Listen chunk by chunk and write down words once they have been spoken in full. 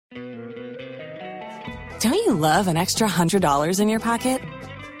Don't you love an extra $100 in your pocket?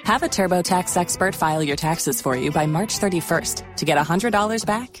 Have a TurboTax expert file your taxes for you by March 31st to get $100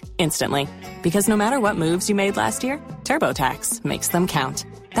 back instantly. Because no matter what moves you made last year, TurboTax makes them count.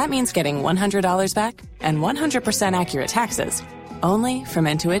 That means getting $100 back and 100% accurate taxes, only from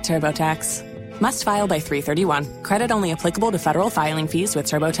Intuit TurboTax. Must file by 3/31. Credit only applicable to federal filing fees with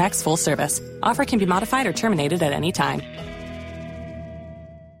TurboTax full service. Offer can be modified or terminated at any time.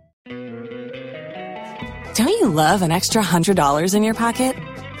 Don't you love an extra $100 in your pocket?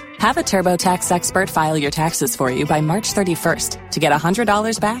 Have a TurboTax expert file your taxes for you by March 31st to get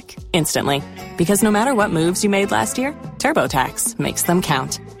 $100 back instantly. Because no matter what moves you made last year, TurboTax makes them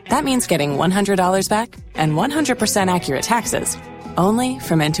count. That means getting $100 back and 100% accurate taxes, only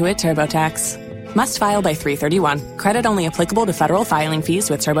from Intuit TurboTax. Must file by 3/31. Credit only applicable to federal filing fees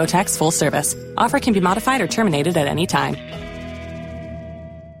with TurboTax full service. Offer can be modified or terminated at any time.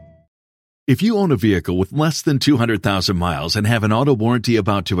 If you own a vehicle with less than 200,000 miles and have an auto warranty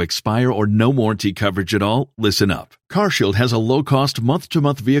about to expire or no warranty coverage at all, listen up. CarShield has a low-cost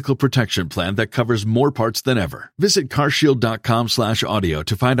month-to-month vehicle protection plan that covers more parts than ever. Visit carshield.com/audio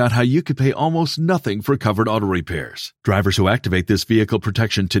to find out how you could pay almost nothing for covered auto repairs. Drivers who activate this vehicle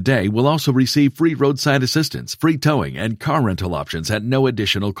protection today will also receive free roadside assistance, free towing, and car rental options at no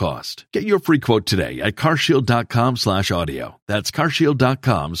additional cost. Get your free quote today at carshield.com/audio. That's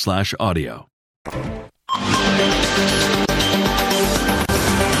carshield.com/audio.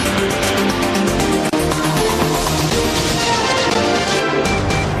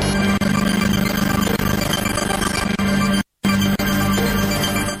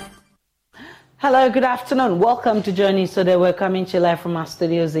 Hello, good afternoon. Welcome to Journey. So today we're coming to you live from our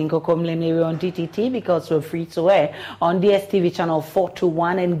studios in Kokomlem area on DTT because we're free to air on DSTV channel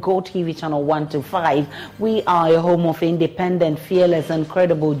 421 and GoTV channel 125. We are a home of independent, fearless, and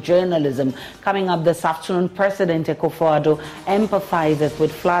credible journalism. Coming up this afternoon, President Akosombo empathizes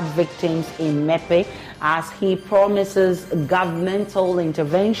with flood victims in Mepe as he promises governmental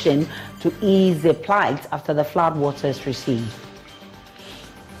intervention to ease their plight after the floodwaters recede.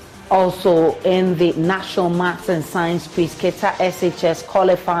 Also, in the National Maths and Science quiz, Keta SHS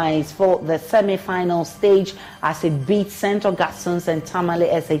qualifies for the semi-final stage as it beats St. Augustine's and Tamale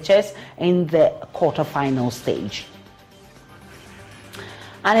SHS in the quarter-final stage.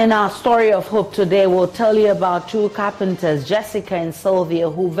 And in our story of hope today, we'll tell you about two carpenters, Jessica and Sylvia,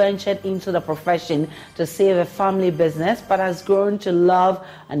 who ventured into the profession to save a family business, but has grown to love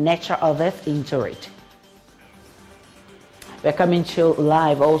and nurture others into it. We're coming to you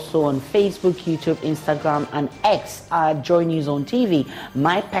live also on Facebook, YouTube, Instagram, and X at Joy News on TV.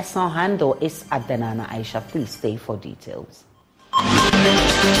 My personal handle is @Denana Aisha. Please stay for details.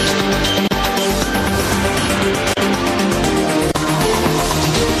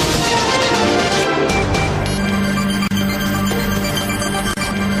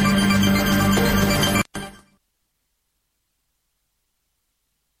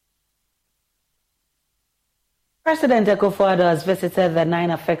 President Akosombo has visited the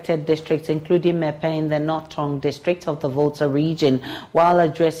 9 affected districts, including Mepe in the North Tong district of the Volta region. While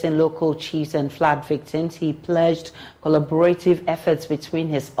addressing local chiefs and flood victims, he pledged collaborative efforts between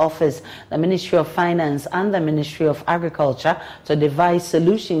his office, the Ministry of Finance, and the Ministry of Agriculture to devise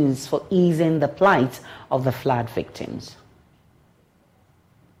solutions for easing the plight of the flood victims.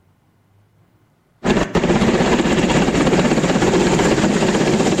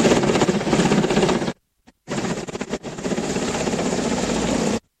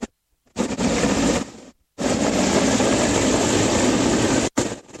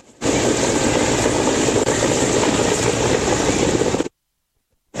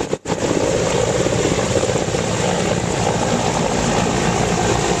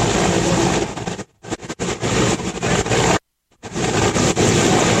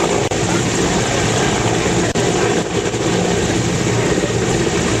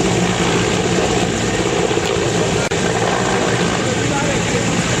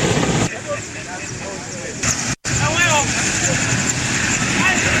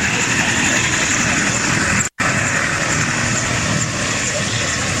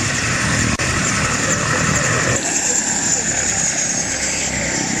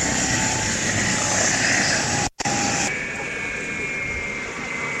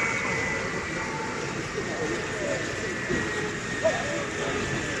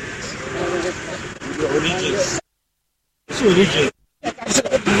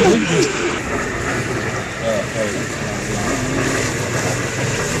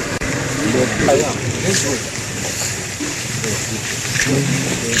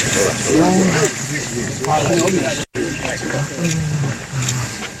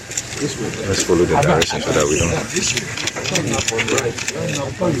 Let's follow the direction so that we don't.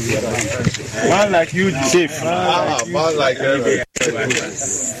 One like you, safe. One like every.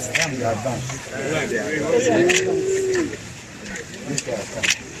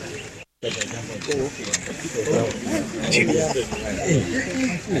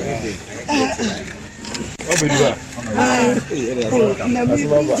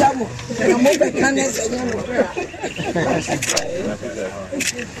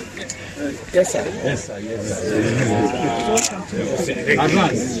 Yes, sir. Yes, sir. Yes, sir.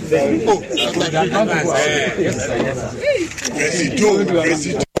 Advance. Yes, sir. Yes,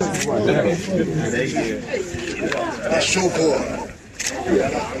 sir. Show boy.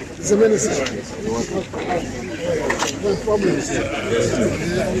 The minister.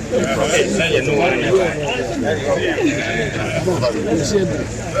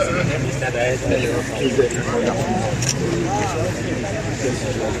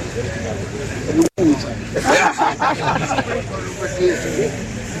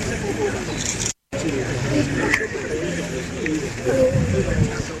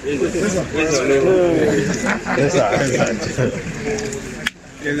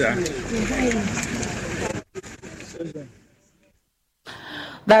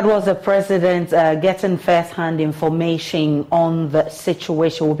 That was the president getting first-hand information on the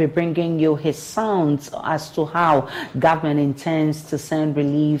situation. We'll be bringing you his sounds as to how government intends to send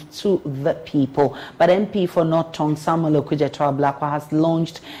relief to the people. But MP for North Tongue Samuel Okudzeto-Ablakwa has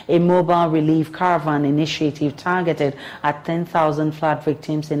launched a mobile relief caravan initiative targeted at 10,000 flood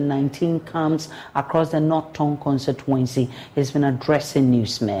victims in 19 camps across the North Tongue constituency. He's been addressing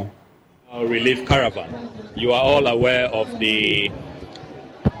newsmen. Our relief caravan. You are all aware of the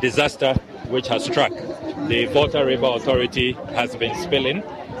disaster which has struck. The Volta River Authority has been spilling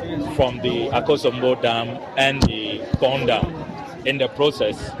from the Akosombo Dam and the Pond Dam. In the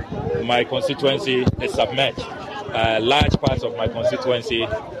process, my constituency is submerged. Large parts of my constituency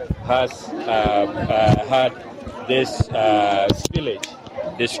has had this spillage,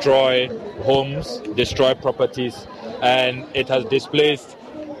 destroy homes, destroy properties, and it has displaced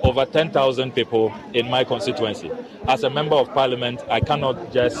over 10,000 people in my constituency. As a member of parliament, I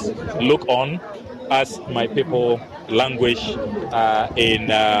cannot just look on as my people languish in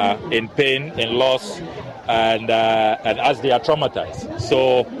pain, in loss, and as they are traumatized.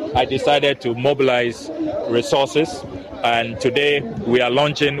 So I decided to mobilize resources, and today we are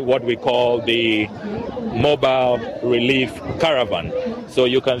launching what we call the mobile relief caravan. So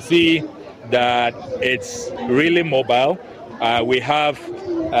you can see that it's really mobile. We have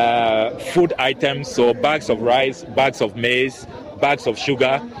food items, so bags of rice, bags of maize, bags of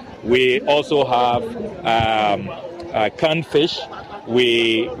sugar. We also have canned fish.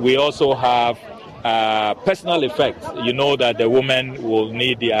 We also have personal effects. You know that the women will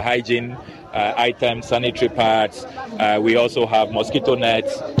need their hygiene items, sanitary pads. We also have mosquito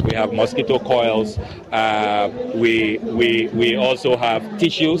nets. We have mosquito coils. We also have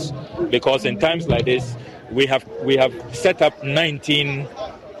tissues, because in times like this, we have set up 19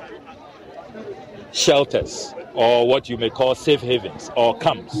 shelters, or what you may call safe havens or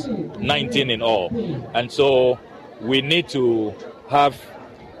camps, 19 in all. And so we need to have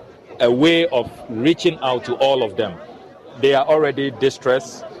a way of reaching out to all of them. They are already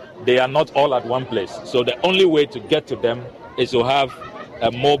distressed. They are not all at one place. So the only way to get to them is to have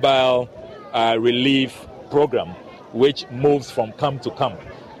a mobile relief program which moves from camp to camp.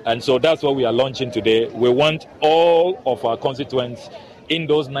 And so that's what we are launching today. We want all of our constituents in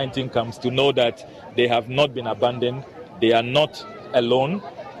those 19 camps to know that they have not been abandoned. They are not alone.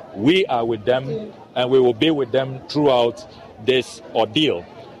 We are with them, and we will be with them throughout this ordeal.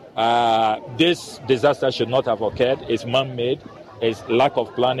 This disaster should not have occurred. It's man-made. It's lack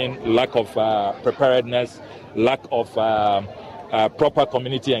of planning, lack of preparedness, lack of proper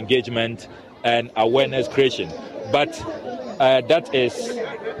community engagement and awareness creation. But that is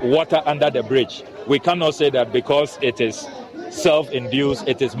water under the bridge. We cannot say that because it is self-induced,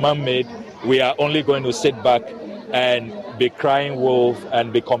 it is man-made, we are only going to sit back and be crying wolf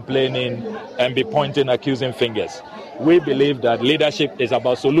and be complaining and be pointing accusing fingers. We believe that leadership is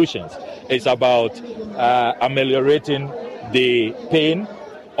about solutions. It's about ameliorating the pain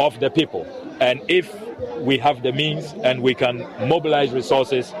of the people. And if we have the means and we can mobilize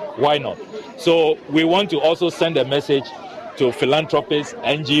resources, why not? So we want to also send a message to philanthropists,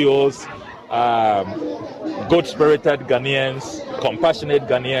 NGOs, good-spirited Ghanaians, compassionate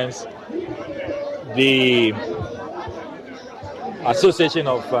Ghanaians, the Association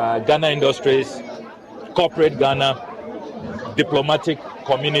of Ghana Industries, Corporate Ghana, diplomatic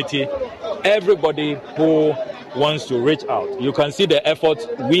community, everybody who wants to reach out. You can see the efforts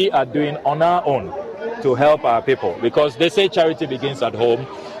we are doing on our own to help our people, because they say charity begins at home.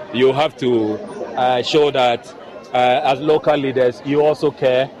 You have to show that as local leaders, you also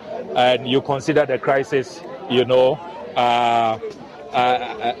care and you consider the crisis,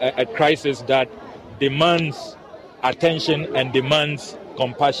 a crisis that demands attention and demands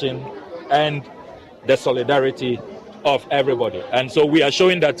compassion and the solidarity of everybody. And so we are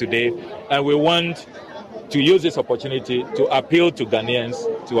showing that today, and we want to use this opportunity to appeal to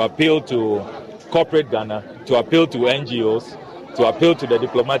Ghanaians, to appeal to corporate Ghana, to appeal to NGOs, to appeal to the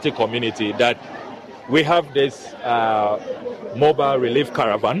diplomatic community that we have this mobile relief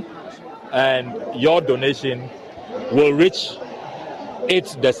caravan, and your donation will reach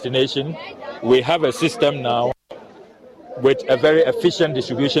its destination. We have a system now with a very efficient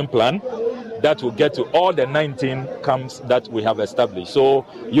distribution plan that will get to all the 19 camps that we have established. So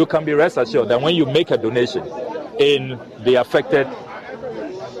you can be rest assured that when you make a donation in the affected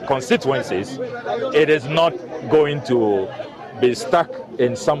constituencies, it is not going to be stuck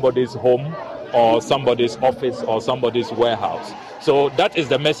in somebody's home or somebody's office or somebody's warehouse. So that is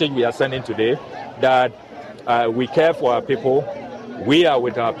the message we are sending today, that we care for our people, we are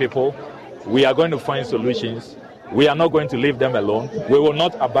with our people, we are going to find solutions, we are not going to leave them alone, we will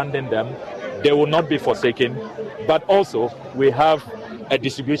not abandon them, they will not be forsaken, but also we have a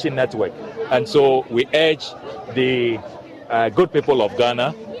distribution network. And so we urge the good people of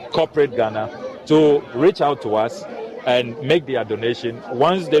Ghana, corporate Ghana, to reach out to us and make their donation.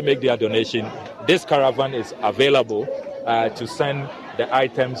 Once they make their donation, this caravan is available to send the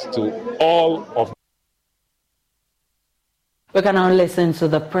items to all of. We can now listen to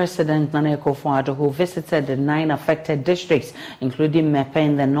the President, Nana Akufo-Addo, who visited the 9 affected districts, including Mepe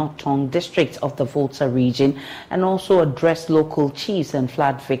in the North Tong district of the Volta region, and also addressed local chiefs and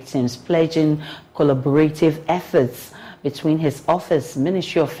flood victims, pledging collaborative efforts between his office,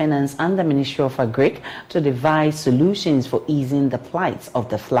 Ministry of Finance, and the Ministry of Agric to devise solutions for easing the plight of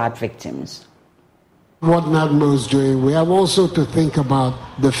the flood victims. What NADMO is doing, we have also to think about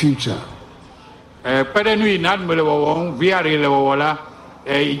the future. There are a number of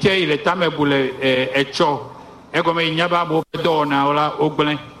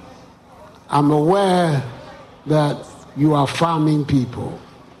I'm aware that you are farming people.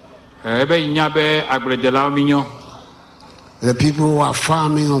 The people who are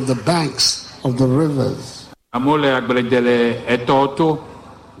farming on the banks of the rivers.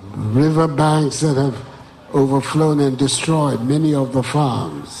 River banks that have overflown and destroyed many of the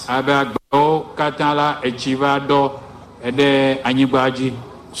farms. So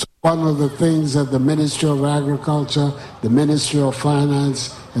one of the things that the Ministry of Agriculture, the Ministry of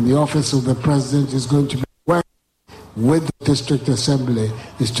Finance, and the Office of the President is going to be working with the District Assembly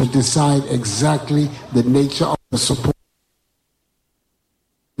is to decide exactly the nature of the support.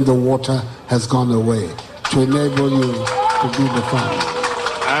 The water has gone away to enable you to do the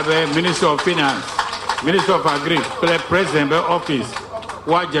farm. Minister of Finance, Minister of Agri, President Office,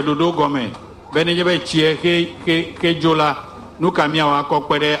 Wajadudo Gome, Benjamin Chie, Kejola, Nukamia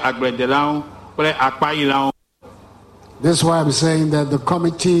Wakopere, Agredelau, Akpailau. That's why I'm saying that the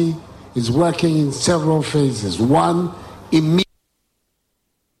committee is working in several phases. One, immediate.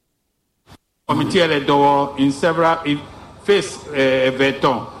 Committee in several phase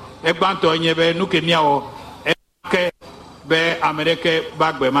veton. Egbanto nyebe nukemiao be America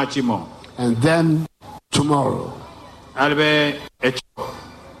bagbe machimo. And then tomorrow.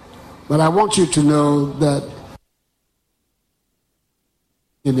 But I want you to know that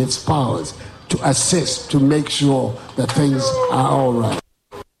in its powers to assist, to make sure that things are all right.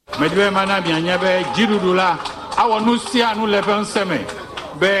 Medwe mana bianyebe jirudula awonu sia nu lefen seme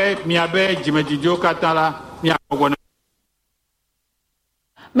be miabe jimejijo katala miagona.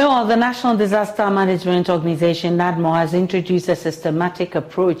 Meanwhile, the National Disaster Management Organization, NADMO, has introduced a systematic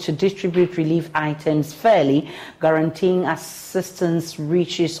approach to distribute relief items fairly, guaranteeing assistance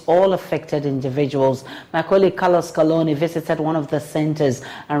reaches all affected individuals. My colleague Carlos Caloni visited one of the centers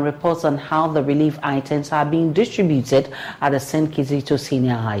and reports on how the relief items are being distributed at the St. Kizito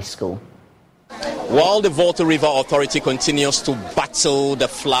Senior High School. While the Volta River Authority continues to battle the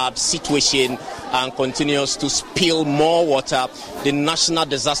flood situation and continues to spill more water, the National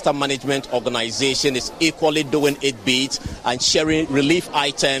Disaster Management Organization is equally doing its bit and sharing relief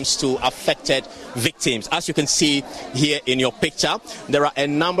items to affected victims. As you can see here in your picture, there are a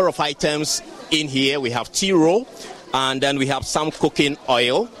number of items in here. We have tea roll, and then we have some cooking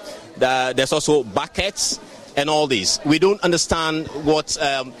oil. There's also buckets, and all this. We don't understand what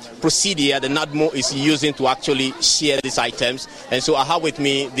procedure the NADMO is using to actually share these items. And so I have with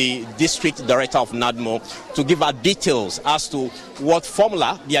me the District Director of NADMO to give our details as to what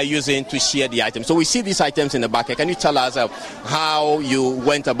formula they are using to share the items. So we see these items in the bucket. Can you tell us how you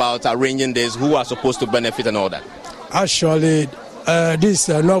went about arranging this, who are supposed to benefit and all that? Actually, this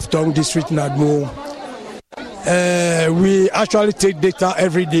North Tongue District NADMO, we actually take data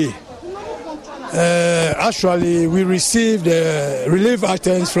every day. Actually, we receive the relief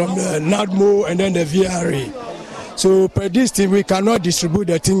items from the NADMO and then the VRA. So per this thing, we cannot distribute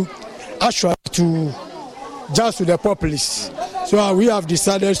the thing actually to the populace. So we have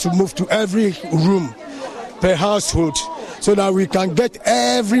decided to move to every room per household so that we can get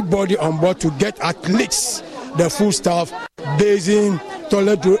everybody on board to get at least the food stuff, basin,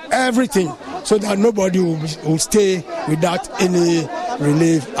 toilet, everything, so that nobody will stay without any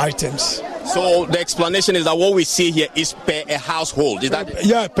relief items. So the explanation is that what we see here is per a household. Is that?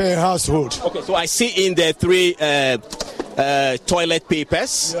 Yeah, per household. Okay, so I see in there 3 toilet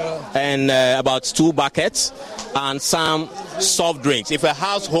papers and about 2 buckets and some soft drinks. If a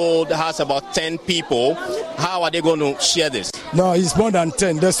household has about 10 people, how are they going to share this? No, it's more than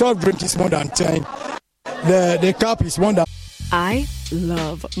 10. The soft drink is more than 10. The cup is more than... I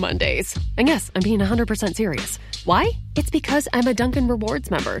love Mondays. And yes, I'm being 100% serious. Why? It's because I'm a Dunkin'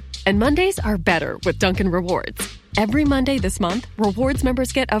 Rewards member. And Mondays are better with Dunkin' Rewards. Every Monday this month, Rewards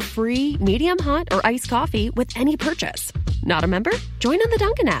members get a free medium hot or iced coffee with any purchase. Not a member? Join on the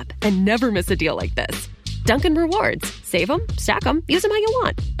Dunkin' app and never miss a deal like this. Dunkin' Rewards. Save them, stack them, use them how you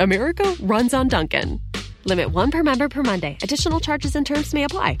want. America runs on Dunkin'. Limit 1 per member per Monday. Additional charges and terms may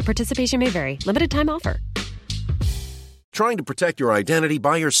apply. Participation may vary. Limited time offer. Trying to protect your identity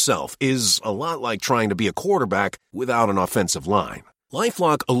by yourself is a lot like trying to be a quarterback without an offensive line.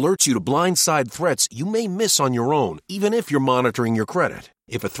 LifeLock alerts you to blindside threats you may miss on your own, even if you're monitoring your credit.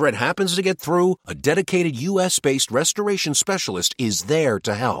 If a threat happens to get through, a dedicated U.S.-based restoration specialist is there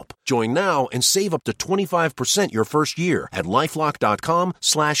to help. Join now and save up to 25% your first year at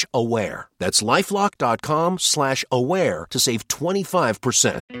LifeLock.com/aware. That's LifeLock.com/aware to save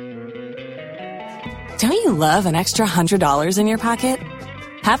 25%. Don't you love an extra $100 in your pocket?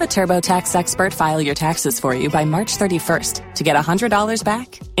 Have a TurboTax expert file your taxes for you by March 31st to get $100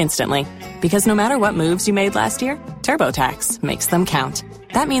 back instantly. Because no matter what moves you made last year, TurboTax makes them count.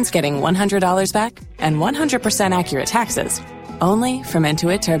 That means getting $100 back and 100% accurate taxes, only from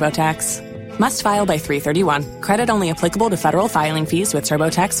Intuit TurboTax. Must file by 3/31. Credit only applicable to federal filing fees with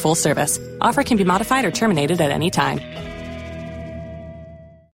TurboTax full service. Offer can be modified or terminated at any time.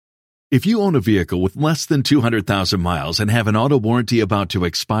 If you own a vehicle with less than 200,000 miles and have an auto warranty about to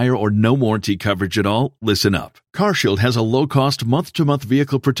expire or no warranty coverage at all, listen up. CarShield has a low-cost month-to-month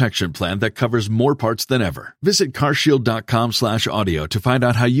vehicle protection plan that covers more parts than ever. Visit carshield.com/audio to find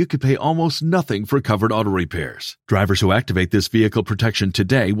out how you could pay almost nothing for covered auto repairs. Drivers who activate this vehicle protection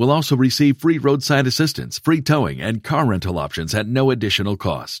today will also receive free roadside assistance, free towing, and car rental options at no additional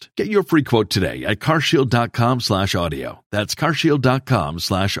cost. Get your free quote today at carshield.com/audio. That's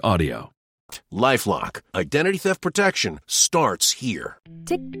carshield.com/audio. LifeLock. Identity theft protection starts here.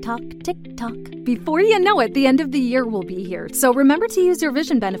 Tick-tock, tick-tock. Before you know it, the end of the year will be here. So remember to use your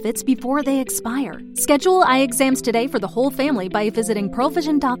vision benefits before they expire. Schedule eye exams today for the whole family by visiting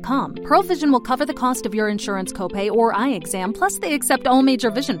PearlVision.com. PearlVision will cover the cost of your insurance copay or eye exam, plus they accept all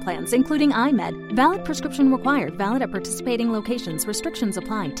major vision plans, including iMed. Valid prescription required. Valid at participating locations. Restrictions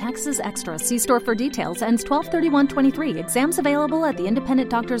apply. Taxes extra. See store for details. Ends 12/31/23. Exams available at the Independent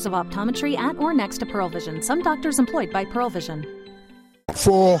Doctors of Optometry at or next to Pearl Vision. Some doctors employed by Pearl Vision.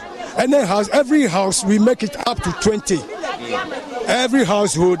 For any house, every house, we make it up to 20. Every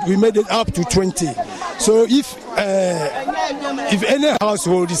household, we made it up to 20. So if any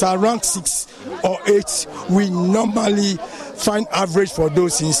household is around 6 or 8, we normally find average for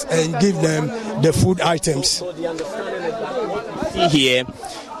those things and give them the food items. So the understanding is that what we see here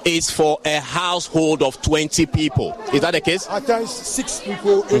is for a household of 20 people. Is that the case? At times 6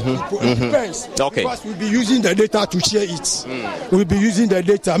 people, 8 people. It depends. Okay. Because we'll be using the data to share it. We'll be using the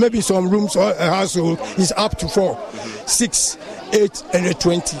data. Maybe some rooms or a household is up to 4, 6, 8, and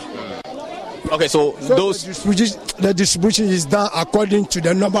 20. Okay, so those the distribution is done according to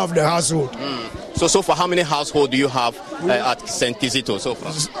the number of the household. So for how many households do you have at St. Kizito so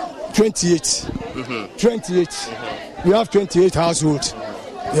far? 28. 28. We have 28 households.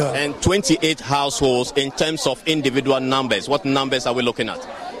 Yeah. And 28 households in terms of individual numbers. What numbers are we looking at?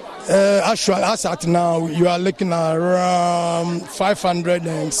 Actually, as at now, you are looking at around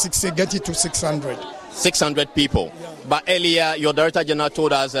 560, getting to 600. 600 people. But earlier, your Director General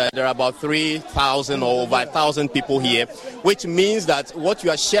told us there are about 3,000 or over 1,000 people here, which means that what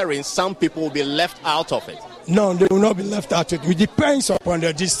you are sharing, some people will be left out of it. No, they will not be left out of it. It depends upon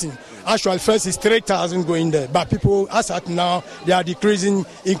the distance. Actually, first is 3,000 going there. But people, as at now, they are decreasing.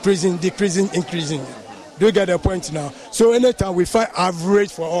 Do you get the point now? So anytime we find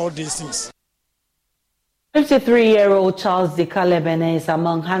average for all these things. 53-year-old Charles Dika Lebene is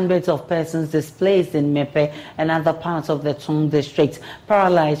among hundreds of persons displaced in Mepe and other parts of the Tung district.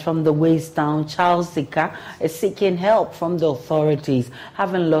 Paralyzed from the waist down, Charles Dika is seeking help from the authorities.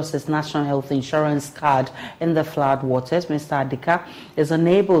 Having lost his national health insurance card in the flood waters, Mr. Dika is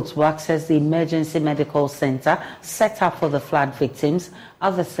unable to access the emergency medical center set up for the flood victims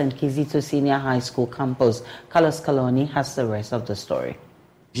at the St. Kizito Senior High School campus. Carlos Coloni has the rest of the story.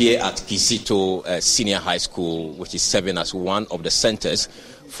 Here at Kizito Senior High School, which is serving as one of the centers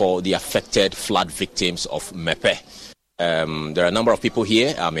for the affected flood victims of Mepe. There are a number of people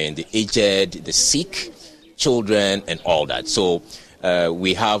here, the aged, the sick, children, and all that. So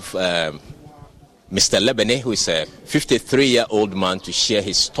we have Mr. Lebene, who is a 53-year-old man, to share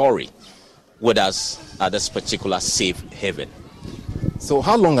his story with us at this particular safe haven. So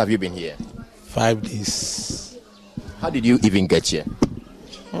how long have you been here? 5 days. How did you even get here?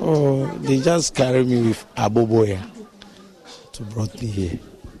 Oh, they just carried me with Aboboya to brought me here.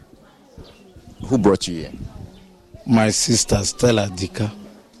 Who brought you here? My sister, Stella Dika.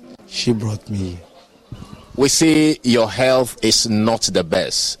 She brought me here. We see your health is not the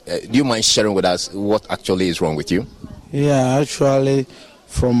best. Do you mind sharing with us what actually is wrong with you? Yeah, actually,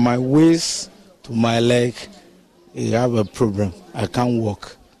 from my waist to my leg, I have a problem. I can't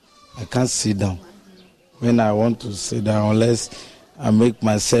walk. I can't sit down. When I want to sit down, unless I make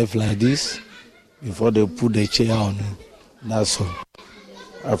myself like this before they put the chair on me. That's all.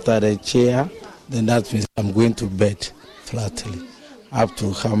 After the chair, then that means I'm going to bed flatly. Up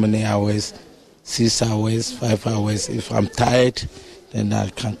to how many hours? 6 hours, 5 hours. If I'm tired, then I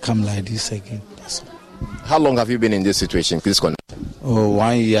can come like this again. That's all. How long have you been in this situation, this condition?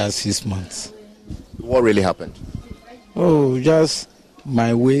 1 year, 6 months. What really happened? Just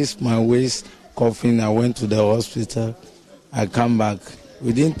my waist, coughing. I went to the hospital. I come back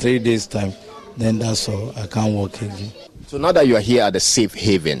within 3 days' time. Then that's all. I can't walk again. So now that you are here at the safe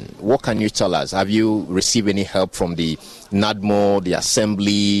haven, what can you tell us? Have you received any help from the NADMO, the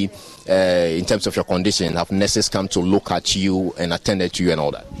assembly, in terms of your condition? Have nurses come to look at you and attended to you and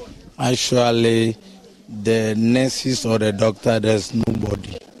all that? Actually, the nurses or the doctor, there's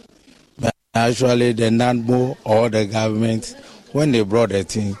nobody. But actually, the NADMO or the government, when they brought the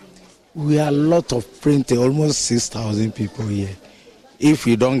thing, we are a lot of printing, almost 6,000 people here. If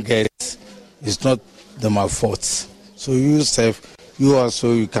you don't get it, it's not my fault. So you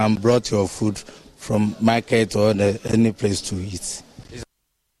also you can brought your food from market or any place to eat.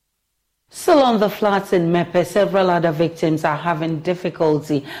 Still on the floods in Mepe, several other victims are having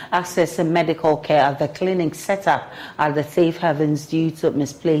difficulty accessing medical care at the clinic set up at the safe havens due to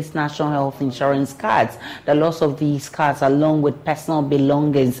misplaced national health insurance cards. The loss of these cards, along with personal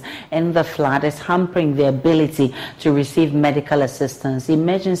belongings in the flood, is hampering their ability to receive medical assistance. The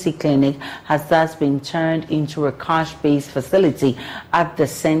emergency clinic has thus been turned into a cash-based facility at the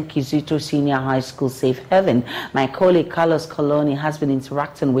St. Kizito Senior High School safe haven. My colleague Carlos Coloni has been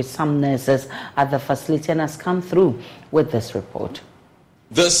interacting with some nurses at the facility and has come through with this report.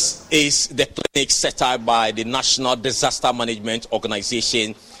 This is the clinic set up by the National Disaster Management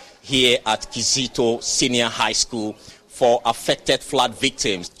Organization here at Kizito Senior High School for affected flood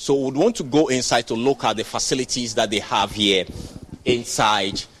victims. So we would want to go inside to look at the facilities that they have here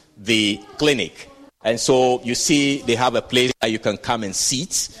inside the clinic. And so you see they have a place that you can come and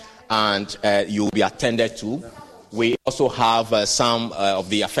sit and you'll be attended to. We also have some of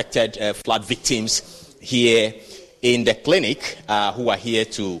the affected flood victims here in the clinic who are here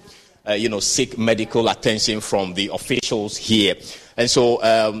to, seek medical attention from the officials here. And so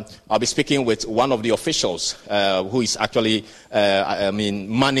I'll be speaking with one of the officials who is actually,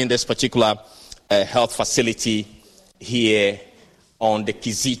 manning this particular health facility here on the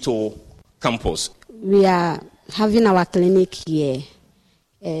Kizito campus. We are having our clinic here.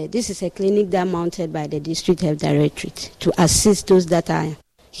 This is a clinic that mounted by the District Health Directorate to assist those that are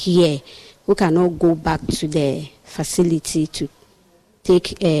here who cannot go back to the facility to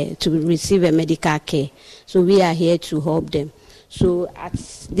receive a medical care. So we are here to help them. So at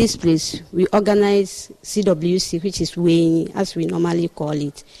this place, we organize CWC, which is weighing, as we normally call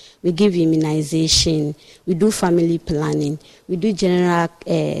it. We give immunization, we do family planning, we do general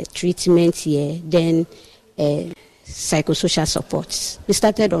treatment here, then psychosocial supports. We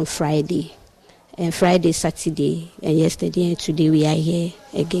started on Friday, and Friday, Saturday, and yesterday and today we are here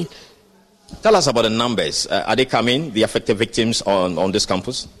again. Tell us about the numbers. Are they coming, the affected victims on this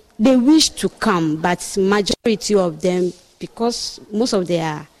campus? They wish to come, but majority of them, because most of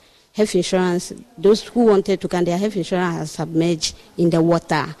their health insurance, those who wanted to come, their health insurance has submerged in the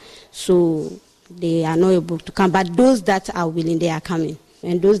water. So they are not able to come. But those that are willing, they are coming.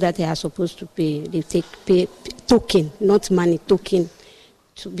 And those that they are supposed to pay, they pay token, not money, token.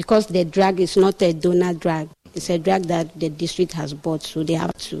 So because the drug is not a donor drug. It's a drug that the district has bought, so they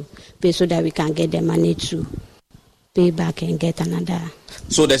have to pay so that we can get the money to pay back and get another.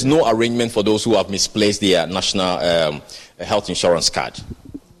 So there's no arrangement for those who have misplaced their national health insurance card?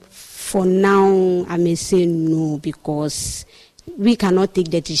 For now, I may say no, because we cannot take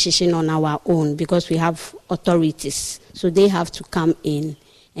the decision on our own because we have authorities. So they have to come in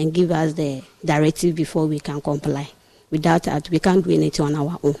and give us the directive before we can comply. Without that, we can't do anything on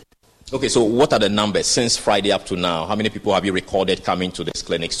our own. Okay, so what are the numbers since Friday up to now? How many people have you recorded coming to this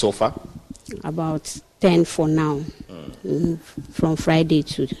clinic so far? About 10 for now, from Friday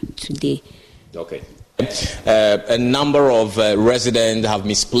to today. Okay. A number of residents have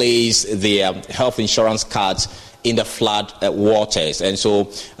misplaced their health insurance cards in the flood waters, and so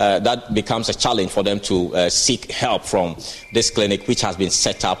that becomes a challenge for them to seek help from this clinic which has been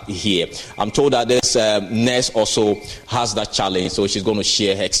set up here. I'm told that this nurse also has that challenge, so she's going to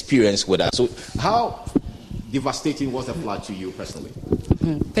share her experience with us. So how devastating was the flood to you personally?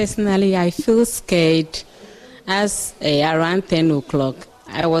 Personally, I feel scared as around 10 o'clock.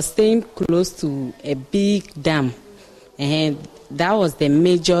 I was staying close to a big dam, and that was the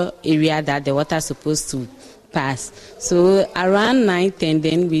major area that the water is supposed to pass. So around 9:10,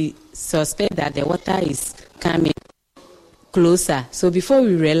 then we suspect that the water is coming closer. So before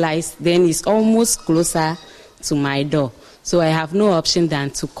we realize, then it's almost closer to my door. So I have no option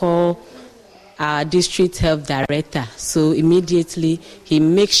than to call our district health director. So immediately he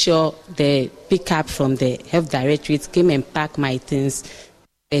makes sure the pickup from the health directorate came and packed my things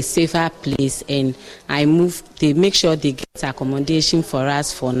a safer place, and they make sure they get accommodation for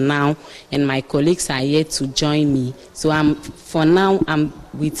us for now, and my colleagues are here to join me. So I'm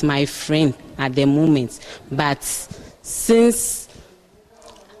with my friend at the moment, but since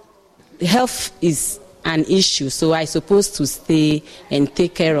health is an issue, so I'm supposed to stay and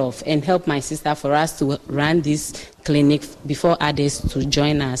take care of and help my sister for us to run this clinic before others to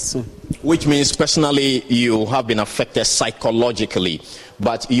join us soon. Which means personally you have been affected psychologically,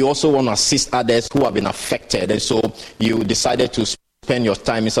 but you also want to assist others who have been affected, and so you decided to spend your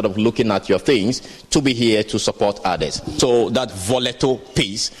time, instead of looking at your things, to be here to support others. So that volatile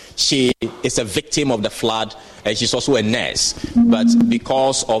piece, she is a victim of the flood, and she's also a nurse, but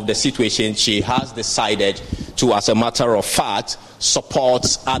because of the situation, she has decided to, as a matter of fact,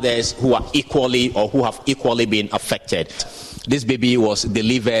 support others who are equally or who have equally been affected. This baby was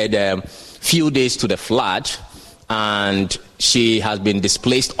delivered few days to the flood, and she has been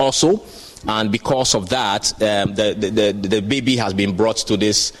displaced also, and because of that, the baby has been brought to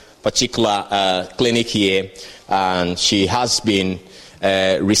this particular clinic here, and she has been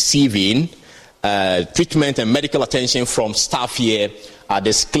receiving treatment and medical attention from staff here at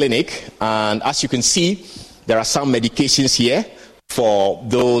this clinic. And as you can see, there are some medications here for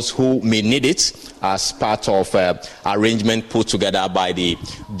those who may need it as part of arrangement put together by the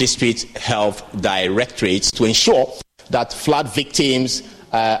district health directorate to ensure that flood victims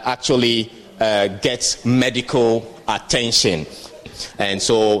actually get medical attention. And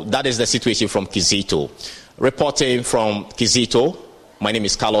so that is the situation from Kizito. Reporting from Kizito, my name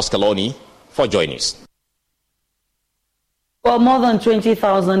is Carlos Caloni for Joy News. Well, more than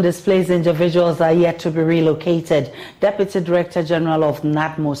 20,000 displaced individuals are yet to be relocated. Deputy Director General of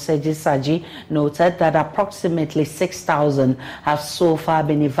NADMO, Seji Saji, noted that approximately 6,000 have so far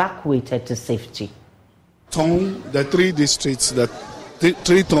been evacuated to safety. The three districts, the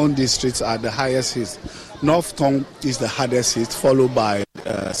three town districts are the highest hit. North Town is the hardest hit, followed by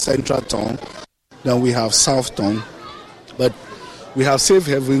Central Town. Then we have South Town. But we have safe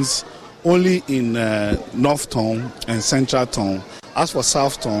havens only in North Town and Central Town. As for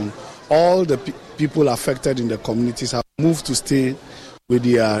South Town, all the people affected in the communities have moved to stay with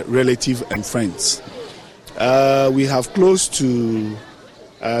their relatives and friends. We have close to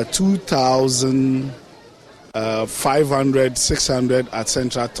 2,500, 600 at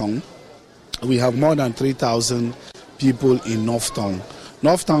Central Town. We have more than 3,000 people in North Town.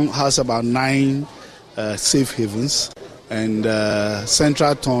 North Town has about 9 safe havens, and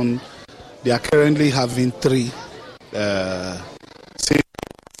Central Town, they are currently having 3 safe.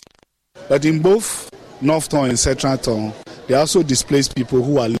 But in both North Town and Central Town, there are also displaced people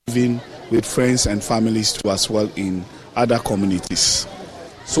who are living with friends and families too as well in other communities.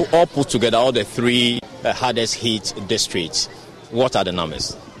 So all put together, all the three hardest hit districts, what are the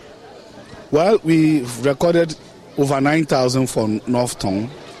numbers? Well, we've recorded over 9,000 for North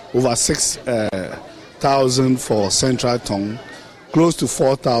Tongue, over 6,000 for Central Tongue, close to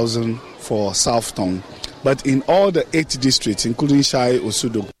 4,000 for South Tongue. But in all the 8 districts, including Shai,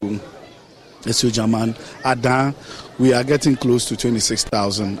 Osudogu, Esujaman, Adan, we are getting close to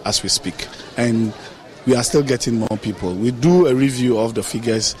 26,000 as we speak. And we are still getting more people. We do a review of the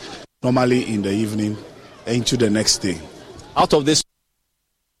figures normally in the evening into the next day. Out of this,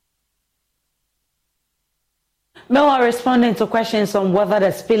 Meanwhile, responding to questions on whether the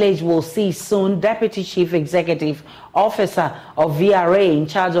spillage will cease soon, Deputy Chief Executive Officer of VRA in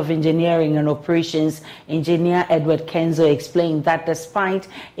charge of engineering and operations, Engineer Edward Kenzo, explained that despite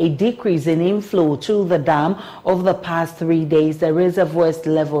a decrease in inflow to the dam over the past 3 days, the reservoir's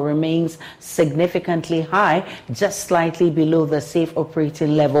level remains significantly high, just slightly below the safe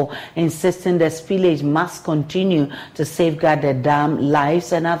operating level, insisting the spillage must continue to safeguard the dam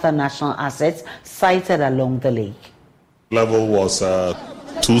lives and other national assets sited along the lake. Level was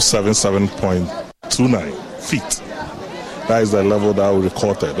 277.29 feet. That is the level that we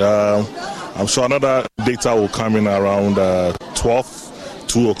recorded. I'm sure another data will come in around 2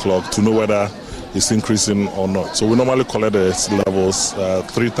 o'clock to know whether it's increasing or not. So we normally collect the levels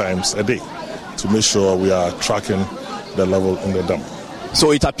 3 times a day to make sure we are tracking the level in the dam.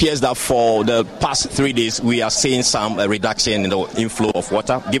 So it appears that for the past 3 days, we are seeing some reduction in the inflow of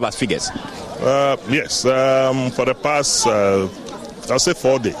water. Give us figures. Yes. For the past, I'll say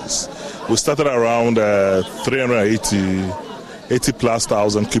 4 days, we started around 380 plus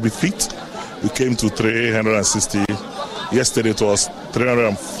thousand cubic feet. We came to 360. Yesterday it was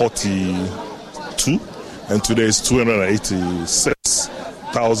 342, and today is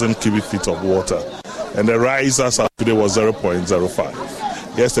 286,000 cubic feet of water. And the rise as of today was 0.05.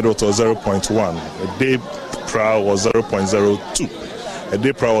 Yesterday it was 0.1. A day prior was 0.02. A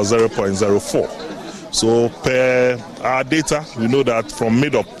day prior was 0.04. So per our data, we know that from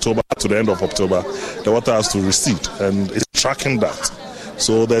mid-October to the end of October, the water has to recede, and it's tracking that.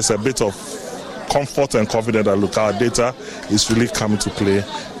 So there's a bit of comfort and confidence that, look, our data is really coming to play,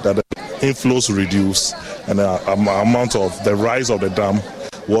 that the inflows reduce, and the amount of the rise of the dam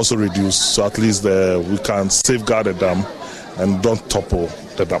will also reduce, so at least we can safeguard the dam and don't topple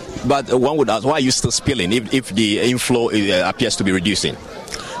the dam. But one would ask, why are you still spilling if the inflow appears to be reducing?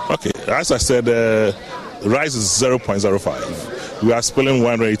 Okay, as I said, the rise is 0.05. We are spilling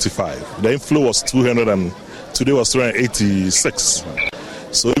 185. The inflow was 200 and today was 386.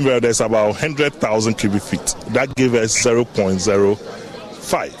 So there's about 100,000 cubic feet. That gave us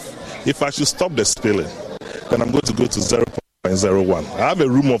 0.05. If I should stop the spilling, then I'm going to go to 0.01. I have a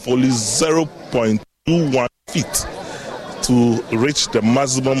room of only 0.21 feet to reach the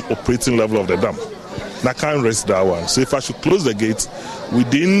maximum operating level of the dam. And I can't reach that one. So if I should close the gate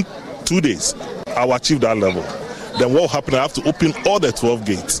within 2 days, I'll achieve that level. Then what will happen? I have to open all the 12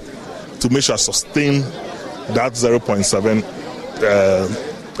 gates to make sure I sustain that 0.7.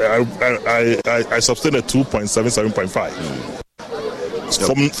 I sustain a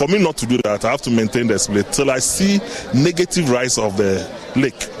 2.77.5. For me not to do that, I have to maintain the split till I see negative rise of the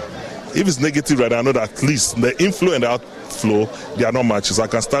lake. If it's negative right, I know that at least the inflow and the outflow, they are not matching, so I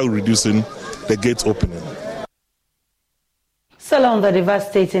can start reducing the gate opening. Still on the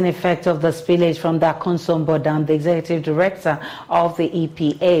devastating effect of the spillage from the Akosombo Dam, the Executive Director of the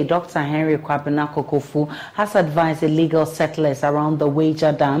EPA, Dr. Henry Kwabena-Kokofu, has advised illegal settlers around the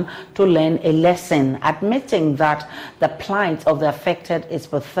Wager Dam to learn a lesson, admitting that the plight of the affected is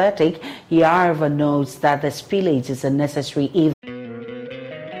pathetic. He, however, notes that the spillage is a necessary evil.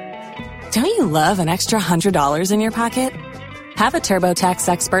 Don't you love an extra $100 in your pocket? Have a TurboTax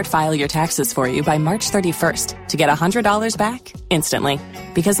expert file your taxes for you by March 31st to get $100 back instantly.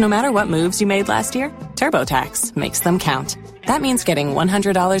 Because no matter what moves you made last year, TurboTax makes them count. That means getting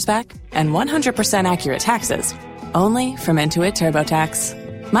 $100 back and 100% accurate taxes only from Intuit TurboTax.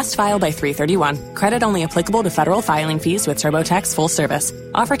 Must file by 3/31. Credit only applicable to federal filing fees with TurboTax full service.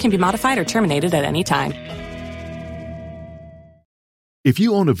 Offer can be modified or terminated at any time. If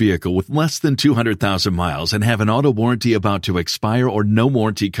you own a vehicle with less than 200,000 miles and have an auto warranty about to expire or no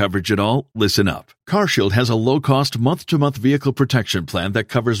warranty coverage at all, listen up. CarShield has a low-cost month-to-month vehicle protection plan that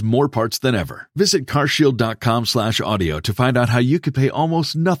covers more parts than ever. Visit carshield.com/audio to find out how you could pay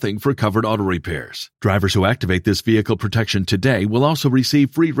almost nothing for covered auto repairs. Drivers who activate this vehicle protection today will also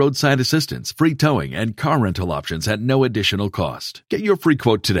receive free roadside assistance, free towing, and car rental options at no additional cost. Get your free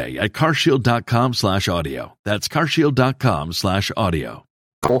quote today at carshield.com/audio. That's carshield.com/audio.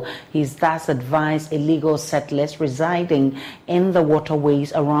 He's thus advised illegal settlers residing in the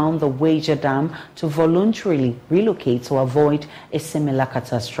waterways around the Wager Dam to voluntarily relocate to avoid a similar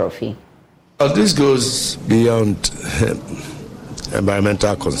catastrophe. Well, this goes beyond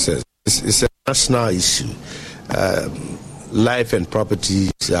environmental concerns. It's a national issue. Life and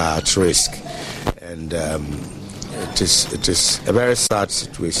property are at risk, and it is a very sad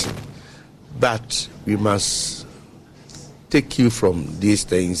situation. But we must take you from these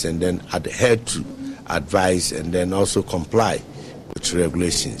things and then adhere to advice and then also comply with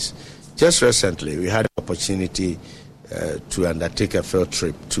regulations. Just recently, we had the opportunity to undertake a field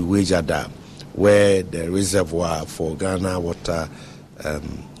trip to Wager Dam, where the reservoir for Ghana Water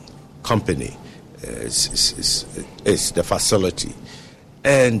Company is the facility.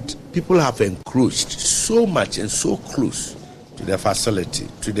 And people have encroached so much and so close to the facility,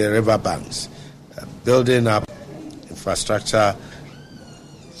 to the river banks, building up infrastructure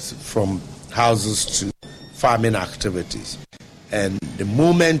from houses to farming activities. And the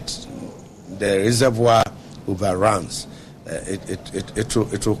moment the reservoir overruns,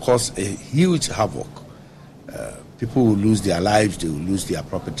 it will cause a huge havoc. People will lose their lives, they will lose their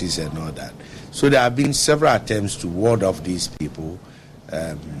properties and all that. So there have been several attempts to ward off these people,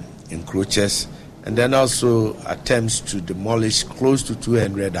 encroachers, and then also attempts to demolish close to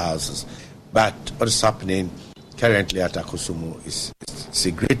 200 houses. But what is happening currently at Akosombo is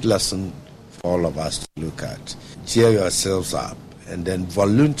a great lesson for all of us to look at. Cheer yourselves up and then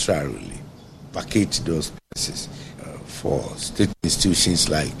voluntarily vacate those places for state institutions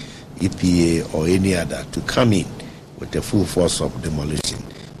like EPA or any other to come in with the full force of demolition.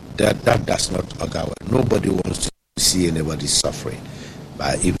 That does not augur well. Nobody wants to see anybody suffering.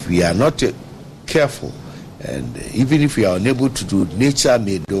 But if we are not careful, and even if we are unable to do it, nature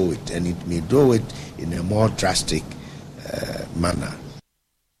may do it, and it may do it in a more drastic manner.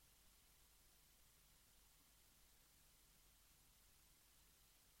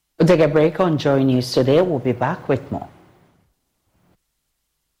 We'll take a break on Joy News today. We'll be back with more.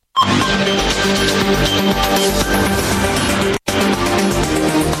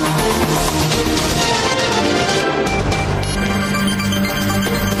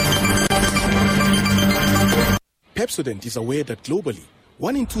 Pepsodent is aware that globally,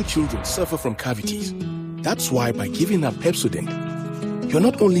 1 in 2 children suffer from cavities. That's why by giving her Pepsodent, you're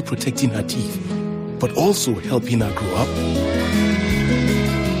not only protecting her teeth, but also helping her grow up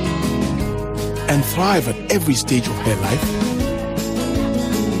and thrive at every stage of her life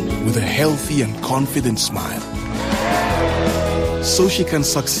with a healthy and confident smile, so she can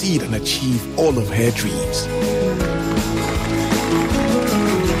succeed and achieve all of her dreams.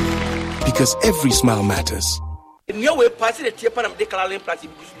 Because every smile matters. We pass the tape and declare plastic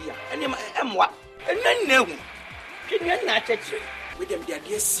and M1 and then no. Can you not with them? The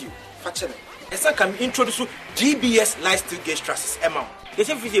idea see factory. As I can introduce GBS lifestyle gauge trusses amount. They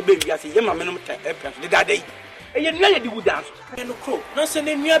say, baby, I say, Yama minimum the day. And you know, you dance. And no crow, no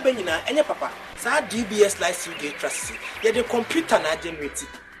sending near Benina and your papa. So, DBS lifestyle gauge trusses. Yet the computer not generated.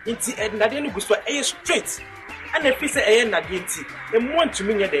 Into Ed Nadine goes for a straight. And the piece of air Nadinti, and want to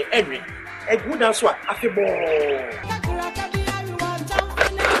mean the Henry. A good answer, I feel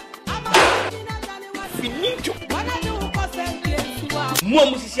finito. More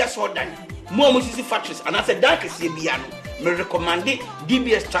musicians saw that. More musician factories, and as a dark is Biano, me recommend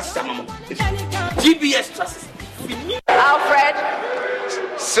DBS Trust Samamo. DBS Trust. Alfred,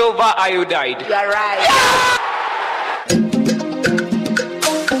 silver iodide. You are right.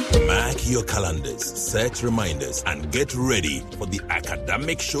 Mark your calendars, set reminders, and get ready for the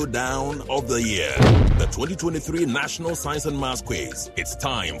academic showdown of the year. The 2023 National Science and Maths Quiz. It's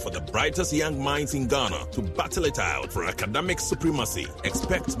time for the brightest young minds in Ghana to battle it out for academic supremacy.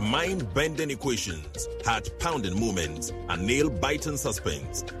 Expect mind-bending equations, heart-pounding moments, and nail-biting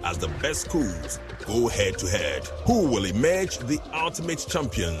suspense as the best schools go head-to-head. Who will emerge the ultimate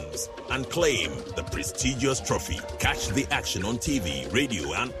champions and claim the prestigious trophy? Catch the action on TV,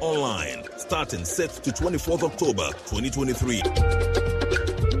 radio, and online starting 6th to 24th October 2023.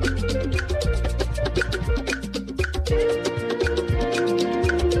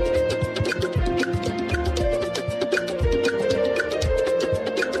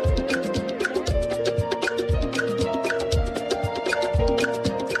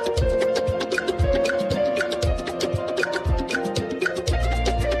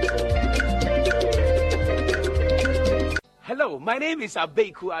 Hello, my name is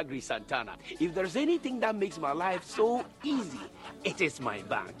Abeku Agri Santana. If there's anything that makes my life so easy, it is my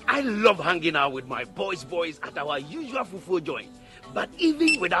bank. I love hanging out with my boys at our usual fufu joint. But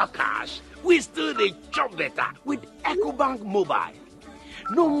even without cash, we still dey chop better with EcoBank Mobile.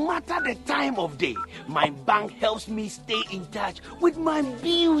 No matter the time of day, my bank helps me stay in touch with my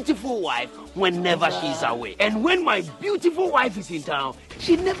beautiful wife whenever she's away. And when my beautiful wife is in town,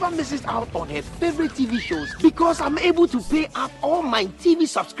 she never misses out on her favorite TV shows because I'm able to pay up all my TV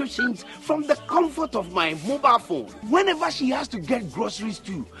subscriptions from the comfort of my mobile phone. Whenever she has to get groceries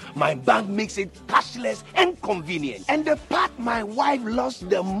too, my bank makes it cashless and convenient. And the part my wife loves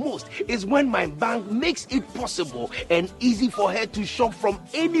the most is when my bank makes it possible and easy for her to shop from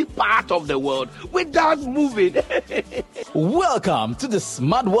any part of the world without moving. Welcome to the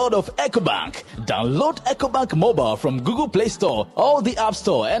smart world of EcoBank. Download EcoBank Mobile from Google Play Store or the App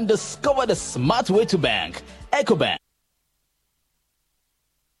Store and discover the smart way to bank. EcoBank.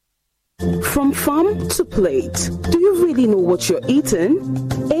 From farm to plate, do you really know what you're eating?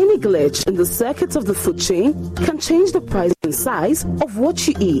 Any glitch in the circuits of the food chain can change the price and size of what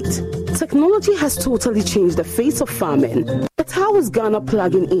you eat. Technology has totally changed the face of farming. But how is Ghana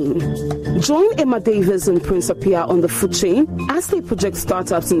plugging in? Join Emma Davis and Prince Apia on the food chain as they project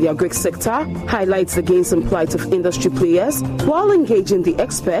startups in the agri sector, highlights the gains and plight of industry players, while engaging the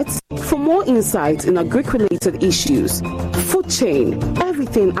experts for more insights in agri-related issues. Food chain,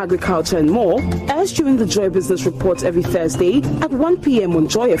 everything agriculture and more, airs during the Joy Business Report every Thursday at 1 p.m. on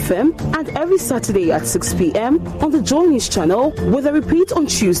Joy FM and every Saturday at 6 p.m. on the Joy News channel, with a repeat on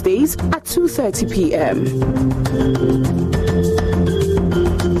Tuesdays at 2:30 p.m.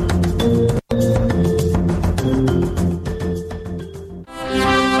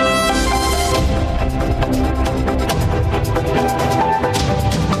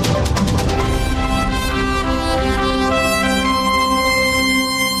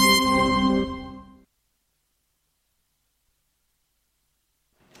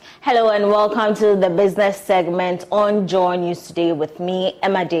 Hello and welcome to the business segment on Joy News Today with me,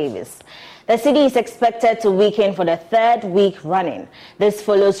 Emma Davis. The cedi is expected to weaken for the third week running. This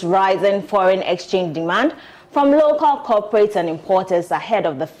follows rising foreign exchange demand from local corporates and importers ahead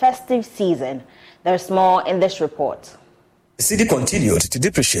of the festive season. There's more in this report. The cedi continued to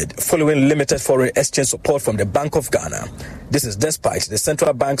depreciate following limited foreign exchange support from the Bank of Ghana. This is despite the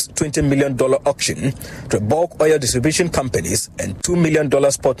central bank's $20 million auction to bulk oil distribution companies and $2 million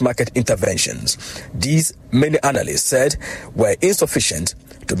spot market interventions. These, many analysts said, were insufficient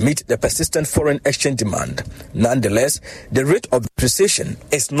to meet the persistent foreign exchange demand. Nonetheless, the rate of depreciation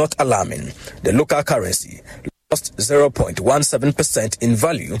is not alarming. The local currency lost 0.17% in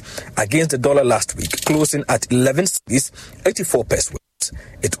value against the dollar last week, closing at 11 cedis 84 pesos.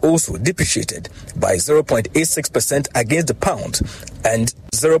 It also depreciated by 0.86% against the pound and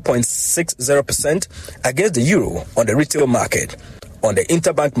 0.60% against the euro on the retail market. On the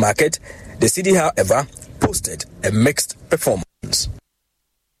interbank market, the cedi, however, posted a mixed performance.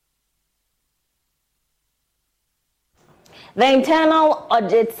 The Internal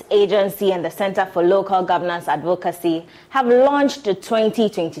Audit Agency and the Center for Local Governance Advocacy have launched the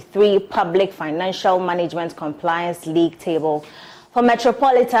 2023 Public Financial Management Compliance League Table for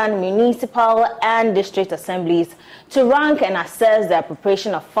metropolitan, municipal, and district assemblies to rank and assess the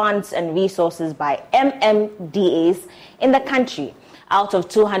appropriation of funds and resources by MMDAs in the country. Out of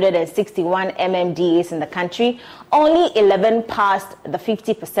 261 MMDAs in the country, only 11 passed the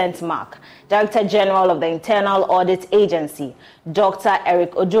 50% mark. Director General of the Internal Audit Agency, Dr.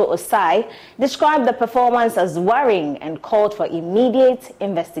 Eric Ojo-Osai, described the performance as worrying and called for immediate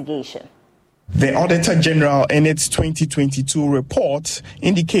investigation. The Auditor General in its 2022 report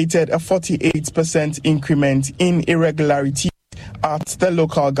indicated a 48% increment in irregularity at the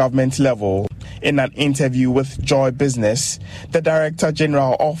local government level. In an interview with Joy Business, the Director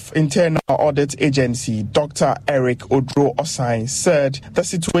General of Internal Audit Agency, Dr. Eric Odro-Osai, said the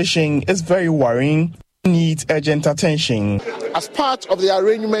situation is very worrying and needs urgent attention. As part of the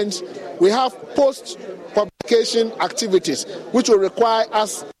arrangement, we have post-publication activities which will require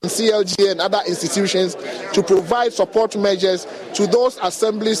us, CLG and other institutions, to provide support measures to those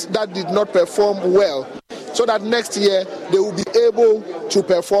assemblies that did not perform well, so that next year they will be able to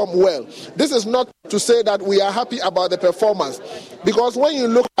perform well. This is not to say that we are happy about the performance, because when you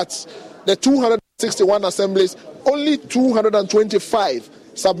look at the 261 assemblies, only 225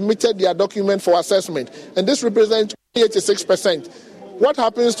 submitted their document for assessment, and this represents 86%. What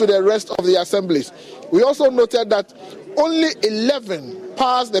happens to the rest of the assemblies? We also noted that only 11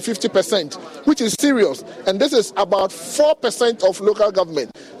 passed the 50%, which is serious, and this is about 4% of local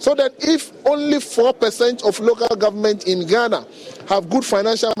government. So that if only 4% of local government in Ghana have good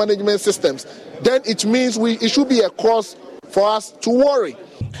financial management systems, then it means it should be a cause for us to worry.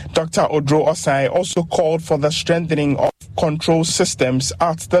 Dr. Odro-Osai also called for the strengthening of control systems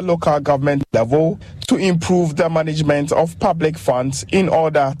at the local government level to improve the management of public funds in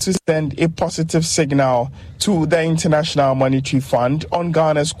order to send a positive signal to the International Monetary Fund on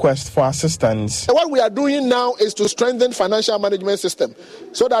Ghana's quest for assistance. What we are doing now is to strengthen financial management system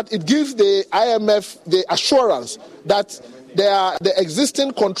so that it gives the IMF the assurance that the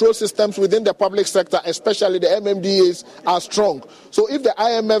existing control systems within the public sector, especially the MMDAs, are strong. So if the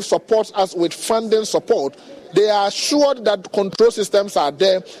IMF supports us with funding support, they are assured that control systems are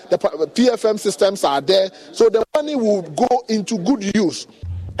there, the PFM systems are there, so the money will go into good use.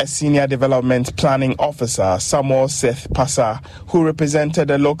 A senior development planning officer, Samuel Seth Passa, who represented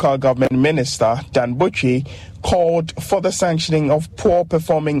the local government minister, Dan Boche, called for the sanctioning of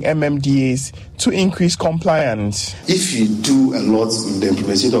poor-performing MMDAs to increase compliance. If you do a lot in the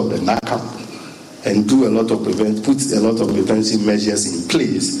implementation of the NACAP and do a lot of put a lot of preventive measures in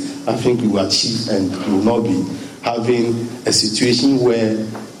place, I think we will achieve and we will not be having a situation where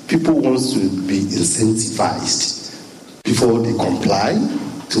people want to be incentivized before they comply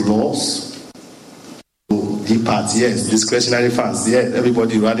to laws. The part, yes, discretionary funds, yes,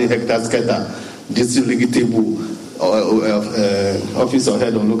 everybody running hectare scatter, district league table, office of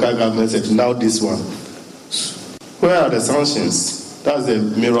head of local government said, now this one. Where are the sanctions? That's a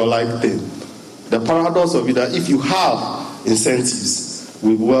mirror-like thing. The paradox of it that if you have incentives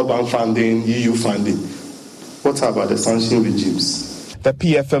with World Bank funding, EU funding, what about the sanction regimes? The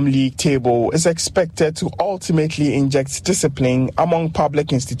PFM League table is expected to ultimately inject discipline among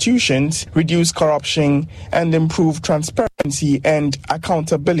public institutions, reduce corruption, and improve transparency and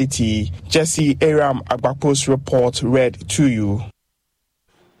accountability. Jesse Aram Agbapo's report read to you.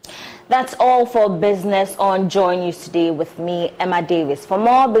 That's all for business on Joy News today with me, Emma Davis. For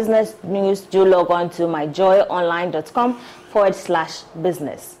more business news, do log on to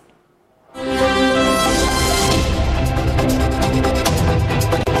myjoyonline.com/business.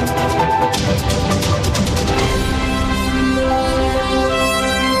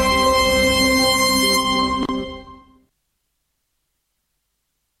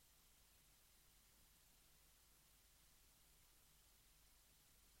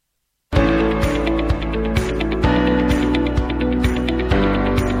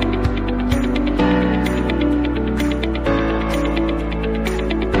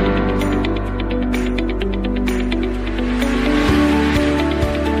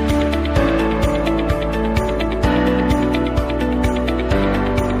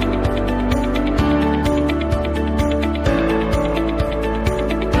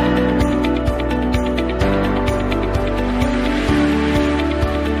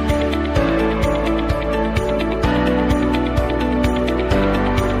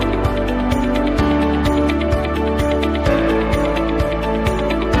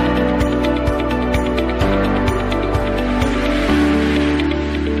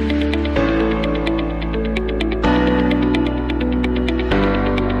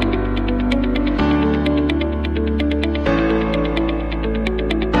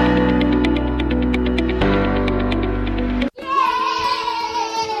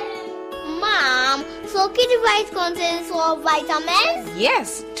 Vitamins?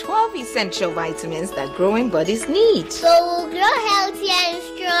 Yes, 12 essential vitamins that growing bodies need. So we'll grow healthy and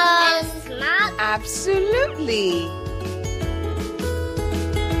strong. And smart? Absolutely.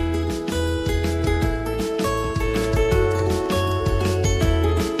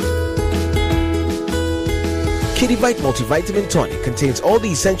 Kidivite Multivitamin Tonic contains all the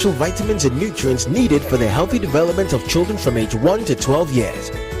essential vitamins and nutrients needed for the healthy development of children from age 1 to 12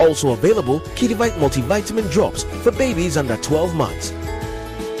 years. Also available, Kidivite Multivitamin Drops for babies under 12 months.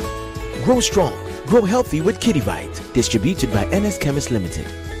 Grow strong, grow healthy with Kidivite. Distributed by NS Chemist Limited.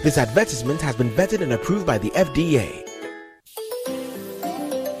 This advertisement has been vetted and approved by the FDA.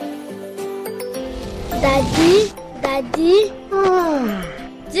 Daddy,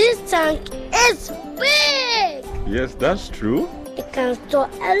 this tank is big. Yes, that's true. It can store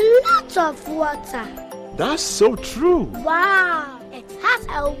a lot of water. That's so true. Wow, it has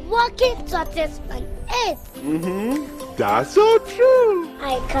a working tortoise on it. That's so true.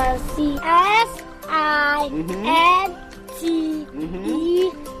 I can see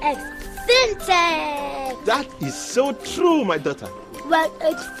SINTEX. Syntax. That is so true, my daughter. When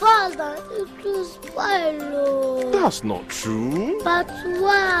it falls down, it will spoil. That's not true. But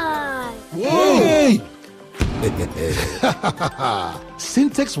why? Hey!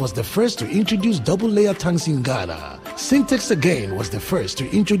 Syntex was the first to introduce double-layer tanks in Ghana. Syntex again was the first to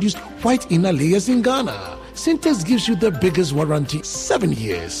introduce white inner layers in Ghana. Syntex gives you the biggest warranty, 7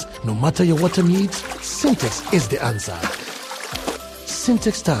 years. No matter your water needs, Syntex is the answer.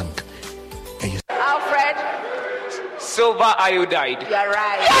 Syntex tank. Alfred, silver iodide. You're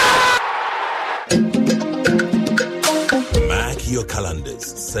right. Mark your calendars,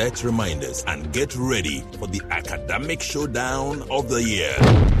 set reminders, and get ready for the academic showdown of the year.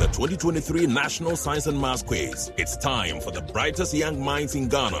 The 2023 National Science and Maths Quiz. It's time for the brightest young minds in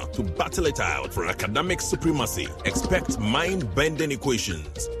Ghana to battle it out for academic supremacy. Expect mind-bending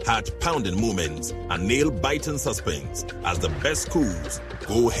equations, heart-pounding moments, and nail-biting suspense as the best schools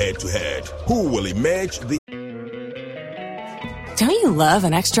go head-to-head. Who will emerge the... Don't you love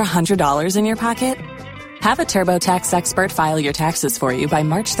an extra $100 in your pocket? Have a TurboTax expert file your taxes for you by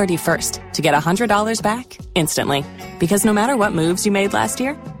March 31st to get $100 back instantly. Because no matter what moves you made last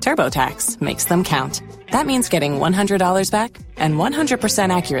year, TurboTax makes them count. That means getting $100 back and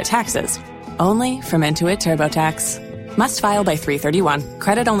 100% accurate taxes only from Intuit TurboTax. Must file by 3/31.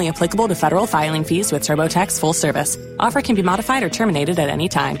 Credit only applicable to federal filing fees with TurboTax full service. Offer can be modified or terminated at any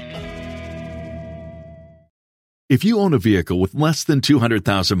time. If you own a vehicle with less than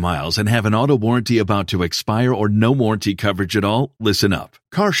 200,000 miles and have an auto warranty about to expire or no warranty coverage at all, listen up.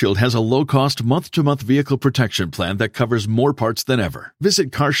 CarShield has a low-cost month-to-month vehicle protection plan that covers more parts than ever.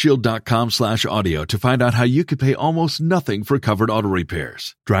 Visit carshield.com/audio to find out how you could pay almost nothing for covered auto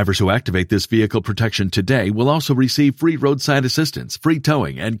repairs. Drivers who activate this vehicle protection today will also receive free roadside assistance, free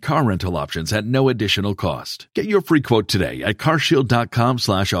towing, and car rental options at no additional cost. Get your free quote today at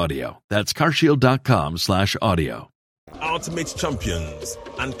carshield.com/audio. That's carshield.com/audio. Ultimate champions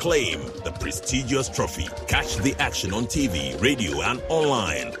and claim the prestigious trophy. Catch the action on TV, radio, and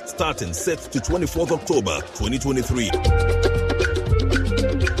online starting 6th to 24th October 2023.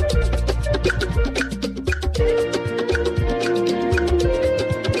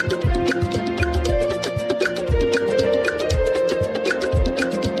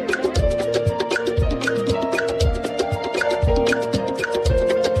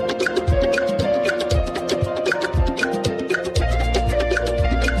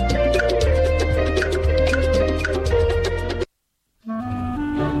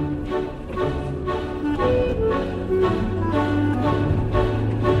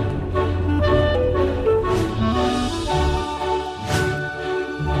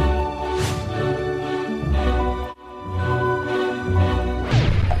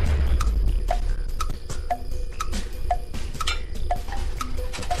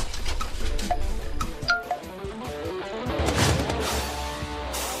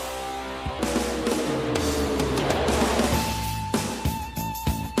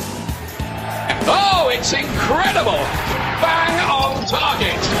 It's incredible! Bang on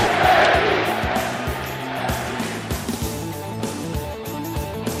target!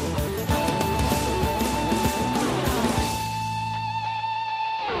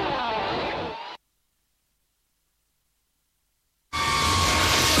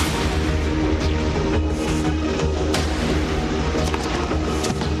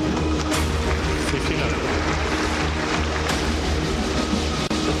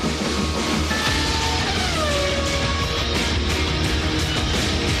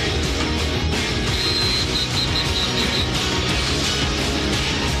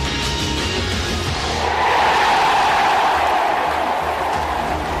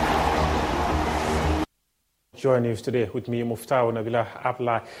 Joining us today with me, Muftaw Nabila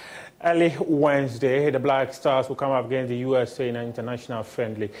Abla. Early Wednesday, the Black Stars will come up against the USA in an international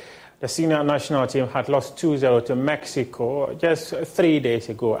friendly. The senior national team had lost 2-0 to Mexico just 3 days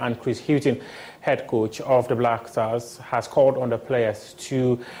ago, and Chris Houghton, head coach of the Black Stars, has called on the players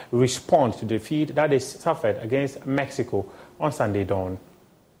to respond to defeat that is suffered against Mexico on Sunday dawn.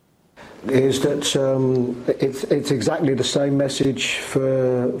 Is that it's exactly the same message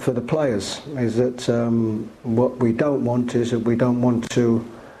for the players. Is that what we don't want is that we don't want to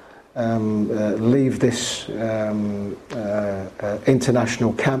leave this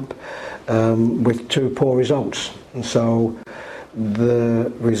international camp with two poor results. And so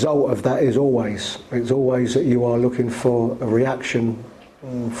the result of that is always that you are looking for a reaction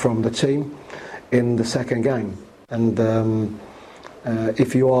from the team in the second game. And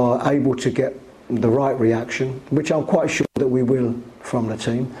if you are able to get the right reaction, which I'm quite sure that we will from the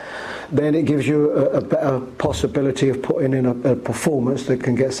team, then it gives you a better possibility of putting in a performance that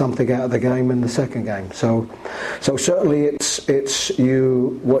can get something out of the game in the second game. So certainly it's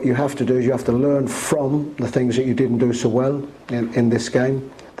you. What you have to do is you have to learn from the things that you didn't do so well in this game,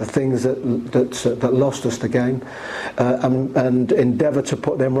 the things that lost us the game, and endeavour to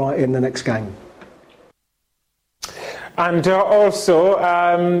put them right in the next game. And also,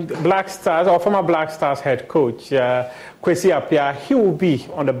 Black Stars, or former Black Stars head coach, Kwesi Appiah, he will be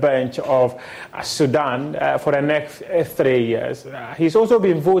on the bench of Sudan for the next 3 years. He's also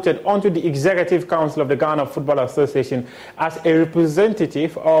been voted onto the Executive Council of the Ghana Football Association as a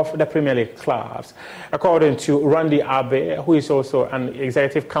representative of the Premier League clubs. According to Randy Abe, who is also an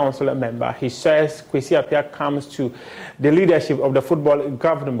Executive Council member, he says Kwesi Appiah comes to the leadership of the football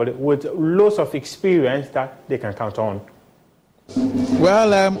government with lots of experience that they can count on.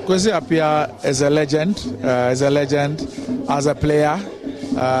 Well, Kwesi Appiah is a legend. As a player.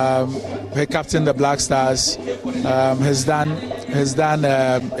 He captained the Black Stars. Has done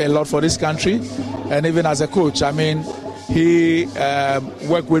a lot for this country, and even as a coach. I mean, he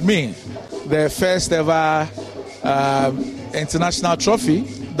worked with me. The first ever international trophy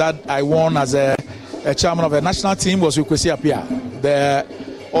that I won as a chairman of a national team was with Kwesi Appiah. The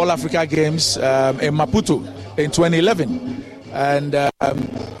All Africa Games in Maputo in 2011.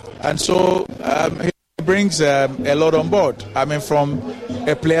 And so he brings a lot on board. I mean, from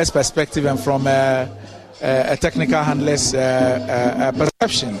a player's perspective and from a technical handler's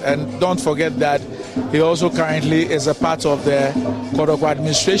perception. And don't forget that he also currently is a part of the Kodoko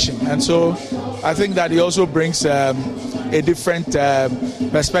administration. And so I think that he also brings a different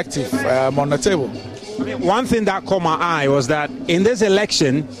perspective on the table. I mean, one thing that caught my eye was that in this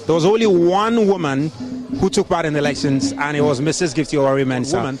election, there was only one woman who took part in the elections, and it was Mrs. Gifty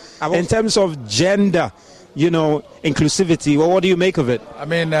Owari-Mensah. In terms of gender, inclusivity, well, what do you make of it? I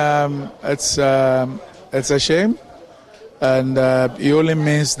mean, it's a shame, and it only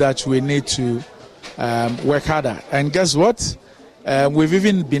means that we need to work harder. And guess what? We've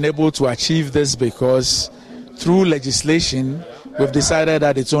even been able to achieve this because through legislation, we've decided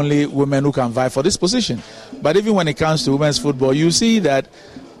that it's only women who can vie for this position. But even when it comes to women's football, you see that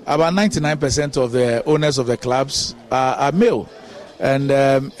about 99% of the owners of the clubs are male. And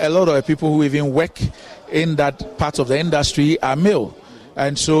a lot of the people who even work in that part of the industry are male.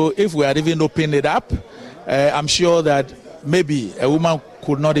 And so if we had even opened it up, I'm sure that maybe a woman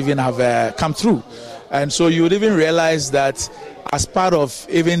could not even have come through. And so you would even realize that as part of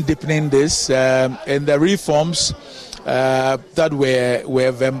even deepening this, in the reforms that we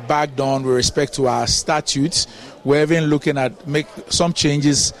have embarked on with respect to our statutes, we're even looking at make some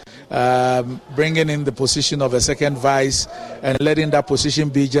changes, bringing in the position of a second vice and letting that position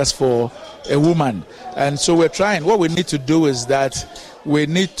be just for a woman. And so we're trying. What we need to do is that we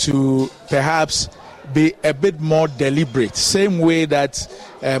need to perhaps be a bit more deliberate. Same way that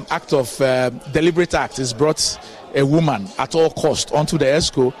deliberate act is brought a woman at all cost onto the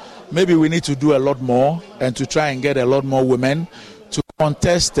ESCO. Maybe we need to do a lot more and to try and get a lot more women to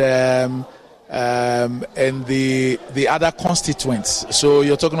contest and the other constituents. So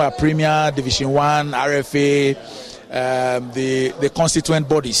you're talking about Premier, Division 1, RFA, the constituent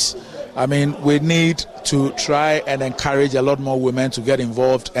bodies. I mean, we need to try and encourage a lot more women to get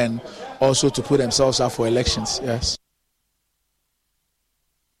involved and also to put themselves up for elections. Yes.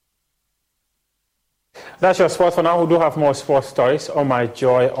 That's your sport for now. We do have more sports stories on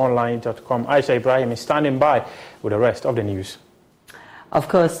myjoyonline.com. Aisha Ibrahim is standing by with the rest of the news. Of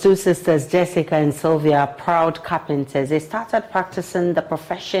course, two sisters, Jessica and Sylvia, are proud carpenters. They started practicing the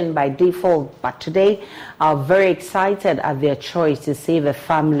profession by default, but today are very excited at their choice to save a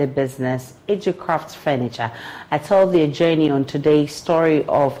family business, Edgecraft Furniture. I told their journey on today's Story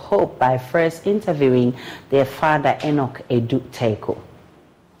of Hope by first interviewing their father, Enoch Edu Teko.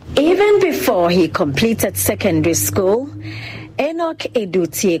 Even before he completed secondary school, Enoch Edu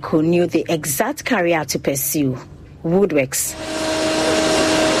Teko knew the exact career to pursue, woodworks.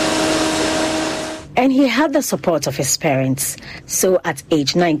 And he had the support of his parents. So at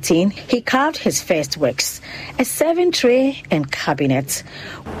age 19, he carved his first works, a serving tray and cabinet.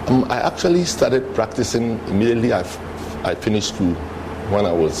 I actually started practicing immediately I finished school when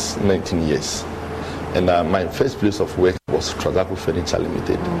I was 19 years. And my first place of work was Transaco Furniture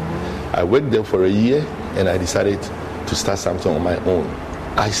Limited. Mm-hmm. I worked there for a year and I decided to start something on my own.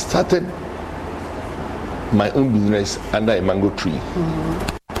 I started my own business under a mango tree.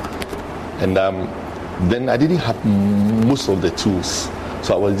 Mm-hmm. And then I didn't have most of the tools.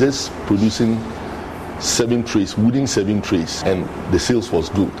 So I was just producing wooden serving trays, and the sales was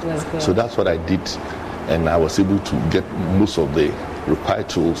good. So that's what I did. And I was able to get most of the required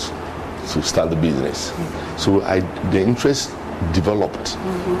tools to start the business. Mm-hmm. So the interest developed.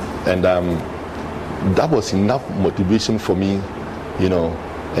 Mm-hmm. And that was enough motivation for me,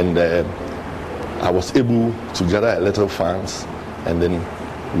 and I was able to gather a little funds, and then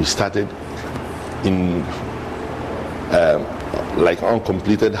we started in like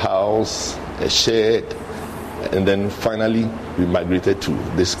uncompleted house, a shed, and then finally we migrated to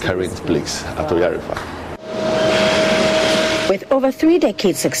this current place at Oyarifa. With over 3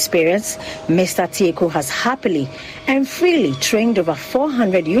 decades experience, Mr. Tieku has happily and freely trained over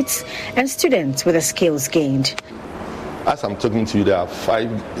 400 youths and students with the skills gained. As I'm talking to you, there are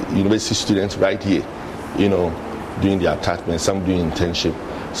 5 university students right here, doing their attachment, some doing internship.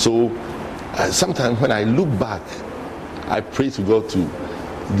 So sometimes when I look back, I pray to God to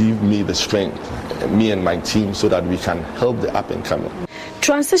give me the strength, me and my team, so that we can help the up and coming.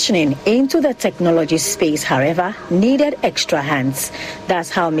 Transitioning into the technology space, however, needed extra hands.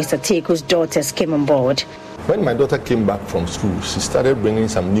 That's how Mr. Tieku's daughters came on board. When my daughter came back from school, she started bringing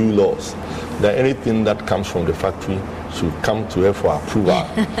some new laws that anything that comes from the factory should come to her for approval.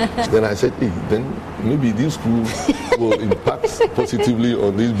 Then I said, hey, then maybe this school will impact positively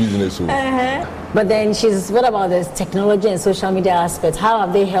on this business. But then what about this technology and social media aspect? How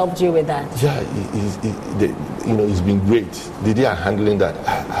have they helped you with that? Yeah, it's been great. The day I'm handling that,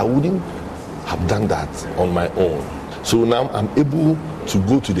 I wouldn't have done that on my own. So now I'm able to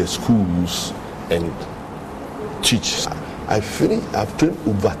go to the schools and teach. I've trained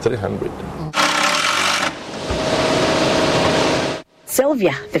over 300.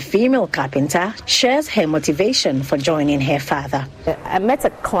 Sylvia, the female carpenter, shares her motivation for joining her father. I met a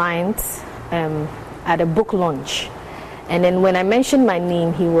client at a book launch, and then when I mentioned my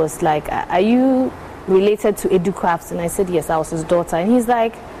name, he was like, are you related to EduCrafts? And I said yes, I was his daughter. And he's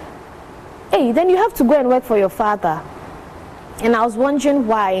like, hey, then you have to go and work for your father. And I was wondering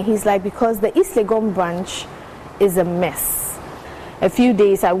why. He's like, because the East Legon branch is a mess. A few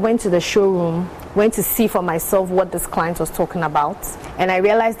days I went to the showroom, went to see for myself what this client was talking about, and I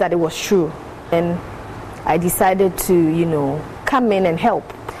realized that it was true. And I decided to, come in and help.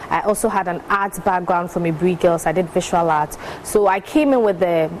 I also had an art background from Ibri Girls. I did visual art. So I came in with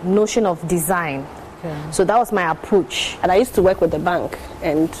the notion of design. Okay. So that was my approach. And I used to work with the bank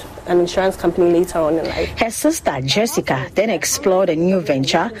and an insurance company later on in life. Her sister, Jessica, then explored a new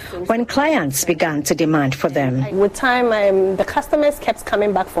venture when clients began to demand for them. With time, the customers kept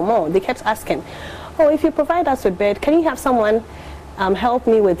coming back for more. They kept asking, oh, if you provide us with bed, can you have someone help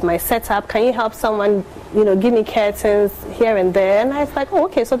me with my setup? Can you help someone, give me curtains here and there? And I was like, oh,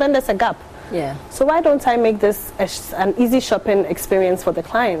 okay, so then there's a gap. Yeah. So why don't I make this an easy shopping experience for the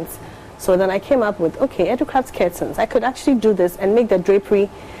clients? So then I came up with, okay, EduCrafts curtains. I could actually do this and make the drapery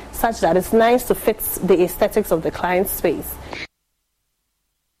such that it's nice to fit the aesthetics of the client's space.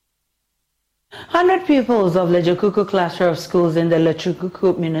 100 pupils of Lejokuku cluster of schools in the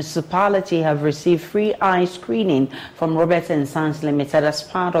Lejokuku municipality have received free eye screening from Robert & Sons Limited as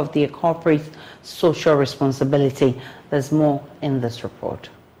part of their corporate social responsibility. There's more in this report.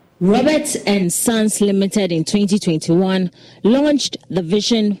 Robert & Sons Limited in 2021 launched the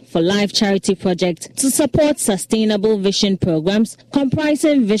Vision for Life charity project to support sustainable vision programs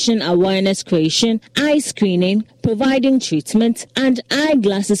comprising vision awareness creation, eye screening, providing treatment, and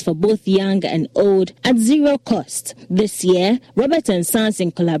eyeglasses for both young and old at zero cost. This year, Robert & Sons,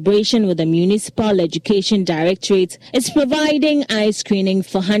 in collaboration with the Municipal Education Directorate, is providing eye screening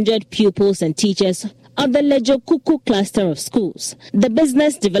for 100 pupils and teachers of the Lejokuku cluster of schools. The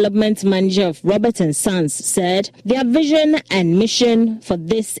business development manager of Robert & Sons said their vision and mission for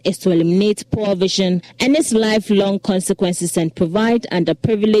this is to eliminate poor vision and its lifelong consequences and provide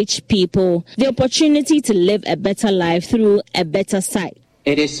underprivileged people the opportunity to live a better life through a better sight.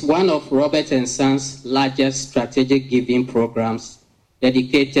 It is one of Robert & Sons' largest strategic giving programs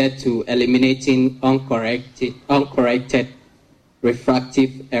dedicated to eliminating uncorrected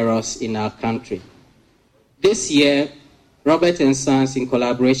refractive errors in our country. This year, Robert & Sons, in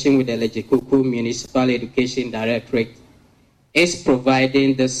collaboration with the Lejokuku Municipal Education Directorate, is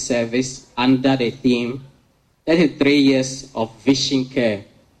providing this service under the theme 33 years of vision care,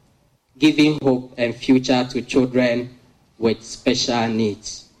 giving hope and future to children with special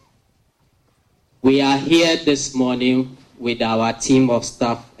needs. We are here this morning with our team of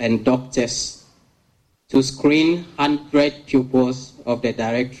staff and doctors to screen 100 pupils of the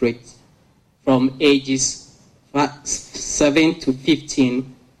Directorate from ages 7 to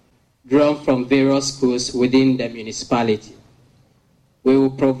 15, drawn from various schools within the municipality. We will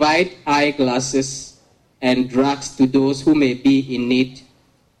provide eyeglasses and drugs to those who may be in need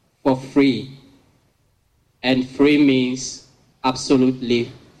for free. And free means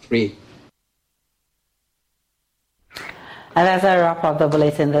absolutely free. And as I wrap up the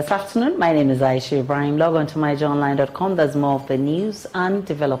bulletin this afternoon, my name is Aisha Ibrahim. Log on to myjournline.com. There's more of the news and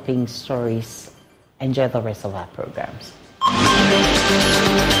developing stories. Enjoy the rest of our programs.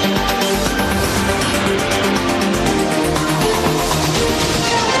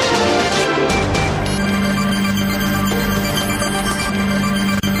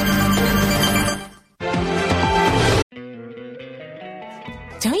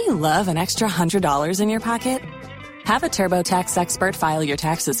 love an extra $100 in your pocket? Have a TurboTax expert file your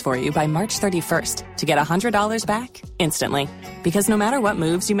taxes for you by March 31st to get $100 back instantly. Because no matter what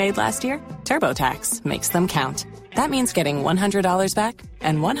moves you made last year, TurboTax makes them count. That means getting $100 back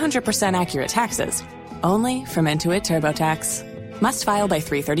and 100% accurate taxes only from Intuit TurboTax. Must file by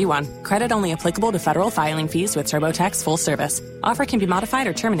 3/31. Credit only applicable to federal filing fees with TurboTax full service. Offer can be modified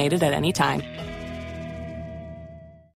or terminated at any time.